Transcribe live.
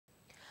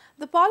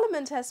The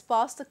Parliament has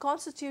passed the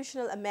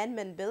Constitutional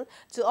Amendment Bill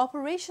to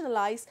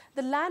operationalize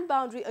the Land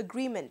Boundary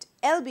Agreement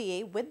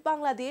 (LBA) with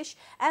Bangladesh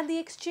and the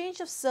exchange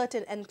of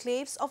certain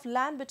enclaves of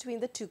land between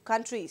the two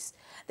countries.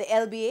 The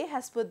LBA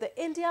has put the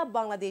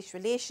India-Bangladesh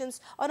relations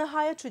on a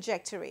higher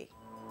trajectory.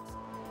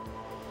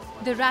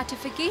 The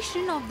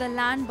ratification of the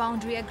Land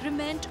Boundary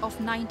Agreement of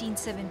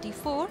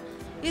 1974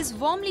 is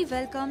warmly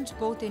welcomed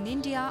both in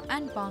India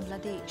and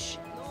Bangladesh.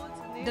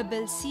 The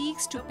bill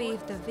seeks to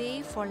pave the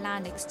way for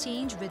land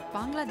exchange with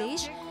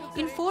Bangladesh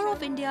in 4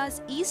 of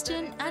India's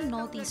eastern and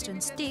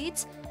northeastern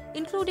states,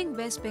 including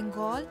West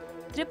Bengal,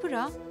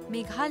 Tripura,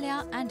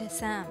 Meghalaya and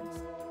Assam.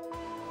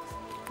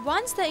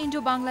 Once the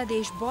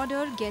Indo-Bangladesh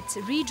border gets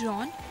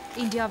redrawn,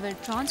 India will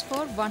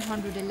transfer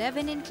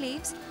 111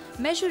 enclaves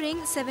measuring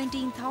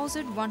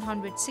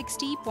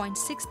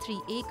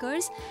 17,160.63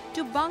 acres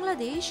to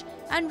Bangladesh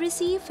and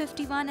receive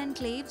 51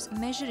 enclaves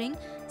measuring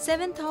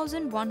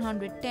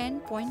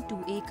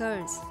 7,110.2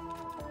 acres.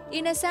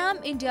 In Assam,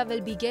 India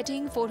will be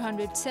getting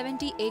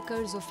 470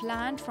 acres of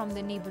land from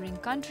the neighbouring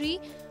country,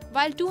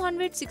 while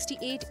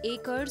 268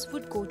 acres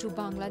would go to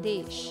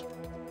Bangladesh.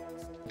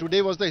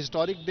 Today was the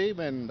historic day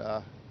when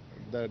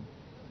the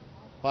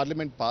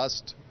Parliament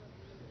passed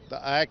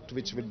the Act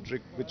which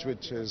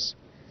is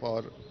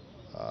for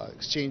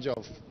exchange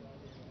of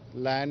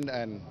land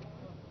and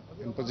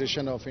in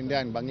possession of India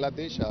and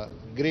Bangladesh. A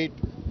great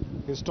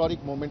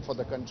historic moment for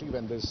the country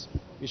when this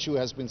issue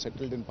has been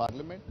settled in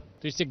Parliament.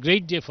 It's a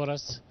great day for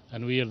us and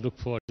we look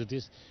forward to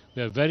this. We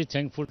are very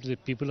thankful to the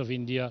people of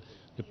India,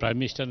 the Prime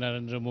Minister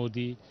Narendra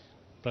Modi,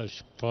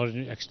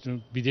 Foreign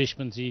Videsh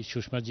Mantri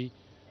Sushma ji,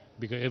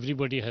 because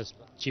everybody has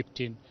chipped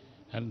in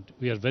and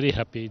we are very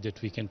happy that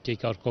we can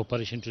take our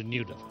cooperation to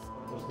new level.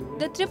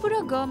 The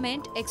Tripura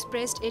government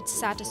expressed its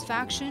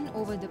satisfaction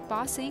over the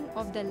passing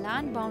of the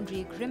Land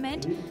Boundary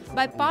Agreement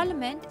by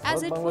Parliament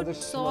as it would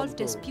solve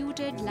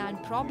disputed land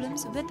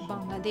problems with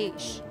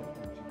Bangladesh.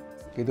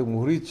 কিন্তু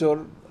মুহুরীচর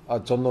আর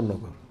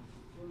চন্দননগর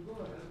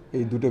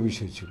এই দুটো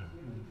বিষয় ছিল।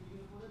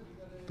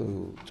 তো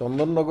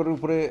চন্দননগরের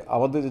উপরে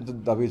আমাদের যে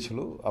দাবি ছিল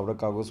আমরা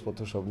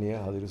কাগজপত্র সব নিয়ে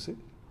হাজির হয়েছি,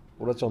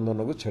 ওরা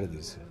চন্দননগর ছেড়ে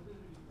দিয়েছে।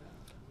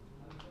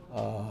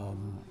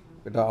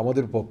 এটা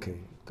আমাদের পক্ষে,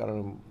 কারণ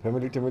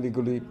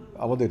ফ্যামিলিগুলি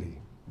আমাদেরই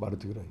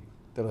ভারতীয়রাই,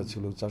 তারা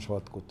ছিল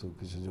চাষাবাদ করতো,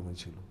 কিছু জমি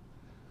ছিল।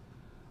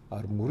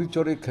 আর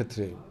মুহুরীচরের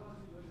ক্ষেত্রে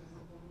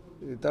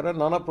তারা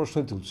নানা প্রশ্ন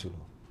তুলছিল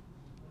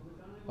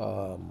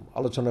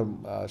আলোচনার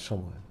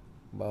সময়,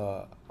 বা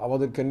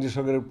আমাদের কেন্দ্রীয়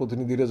সরকারের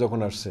প্রতিনিধিরা যখন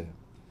আসছে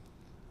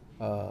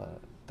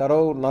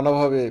তারাও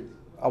নানাভাবে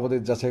আমাদের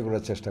যাচাই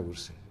করার চেষ্টা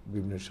করছে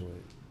বিভিন্ন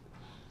সময়।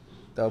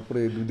 তারপরে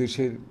দুই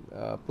দেশের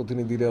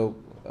প্রতিনিধিরাও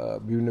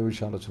বিভিন্ন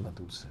বিষয়ে আলোচনা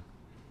তুলছে।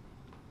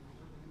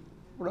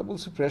 ওরা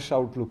বলছে ফ্রেশ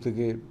আউটলুক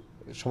থেকে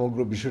সমগ্র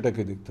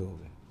বিষয়টাকে দেখতে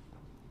হবে,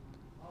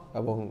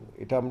 এবং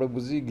এটা আমরা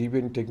বুঝি গিভ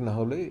অ্যান্ড টেক না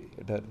হলে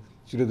এটা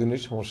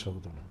চিরদিনের সমস্যা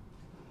হতো না।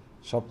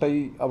 সবটাই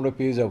আমরা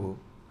পেয়ে যাব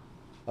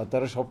আর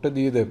তারা সবটা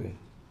দিয়ে দেবে,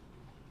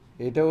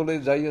 এটা হলে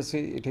যাই আছে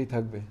এটাই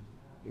থাকবে,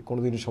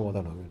 কোনোদিনই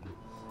সমাধান হবে না।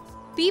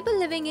 People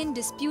living in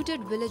disputed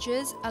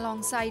villages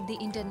alongside the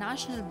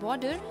international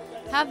border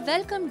have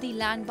welcomed the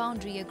land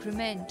boundary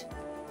agreement.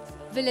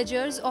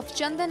 Villagers of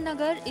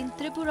Chandannagar in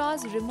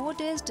Tripura's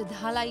remotest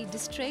Dhalai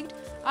district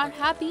are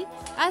happy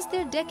as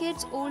their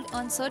decades-old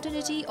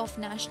uncertainty of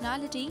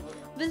nationality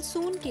will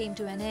soon came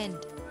to an end.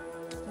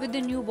 With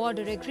the new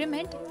border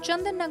agreement,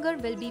 Chandannagar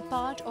will be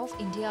part of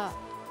India.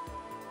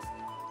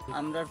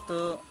 আমরা তো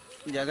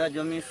জায়গা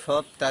জমি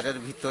সব তারের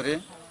ভিতরে,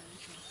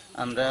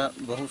 আমরা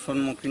বহু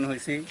সম্মুখীন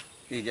হয়েছি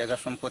এই জায়গা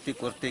সম্পত্তি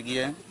করতে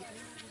গিয়ে।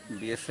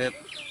 বিএসএফ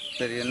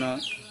পেরিয়েন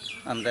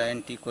আমরা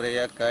এন্ট্রি করে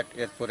কাট,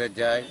 এরপরে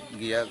যাই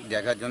গিয়া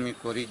জায়গা জমি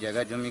করি,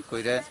 জায়গা জমি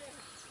করে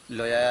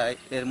লয়া।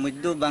 এর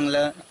মধ্যেও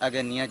বাংলা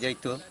আগে নিয়ে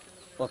যাইতো,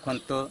 তখন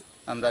তো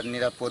আমরা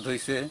নিরাপদ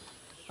হয়েছে।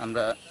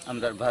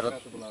 আমরা ভারত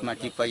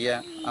মাটি পাইয়া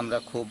আমরা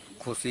খুব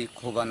খুশি,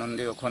 খুব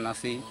আনন্দে ওখানে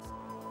আসি।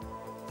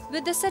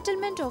 With the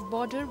settlement of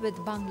border with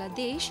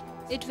Bangladesh,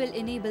 it will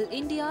enable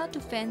India to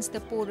fence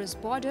the porous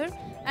border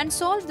and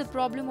solve the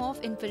problem of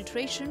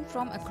infiltration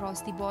from across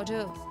the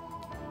border.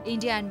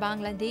 India and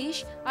Bangladesh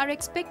are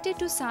expected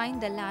to sign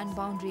the land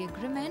boundary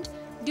agreement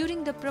during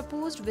the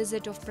proposed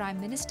visit of Prime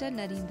Minister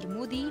Narendra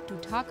Modi to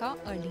Dhaka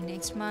early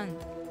next month.